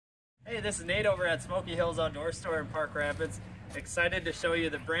Hey, this is Nate over at Smoky Hills Outdoor Store in Park Rapids. Excited to show you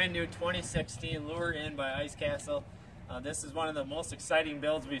the brand new 2016 Lure In by Ice Castle. This is one of the most exciting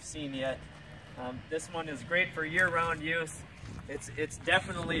builds we've seen yet. This one is great for year-round use. It's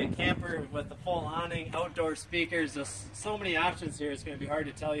definitely a camper with the full awning, outdoor speakers. There's so many options here. It's going to be hard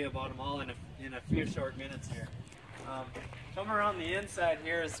to tell you about them all in a few short minutes here. Come around the inside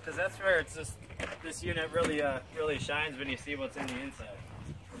here is because that's where it's just this unit really shines when you see what's in the inside.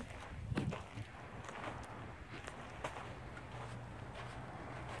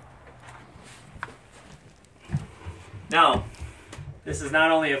 Now, this is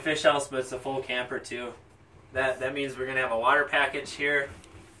not only a fish house, but it's a full camper too. That means we're going to have a water package here,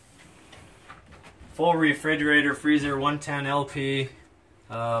 full refrigerator, freezer, 110 LP,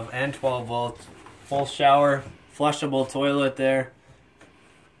 and 12 volt, full shower, flushable toilet there,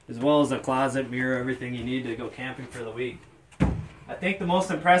 as well as a closet, mirror, everything you need to go camping for the week. I think the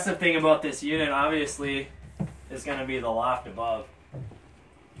most impressive thing about this unit, obviously, is going to be the loft above.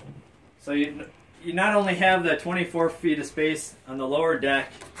 So you not only have the 24 feet of space on the lower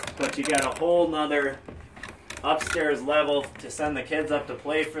deck, but you got a whole nother upstairs level to send the kids up to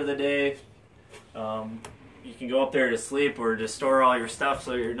play for the day. You can go up there to sleep or to store all your stuff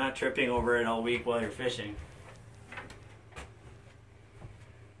so you're not tripping over it all week while you're fishing.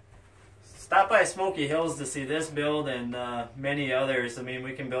 Stop by Smoky Hills to see this build and many others. I mean,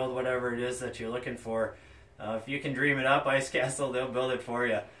 we can build whatever it is that you're looking for. If you can dream it up, Ice Castle, they'll build it for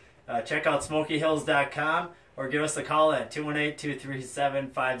you. Check out smokyhills.com or give us a call at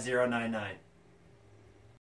 218-237-5099.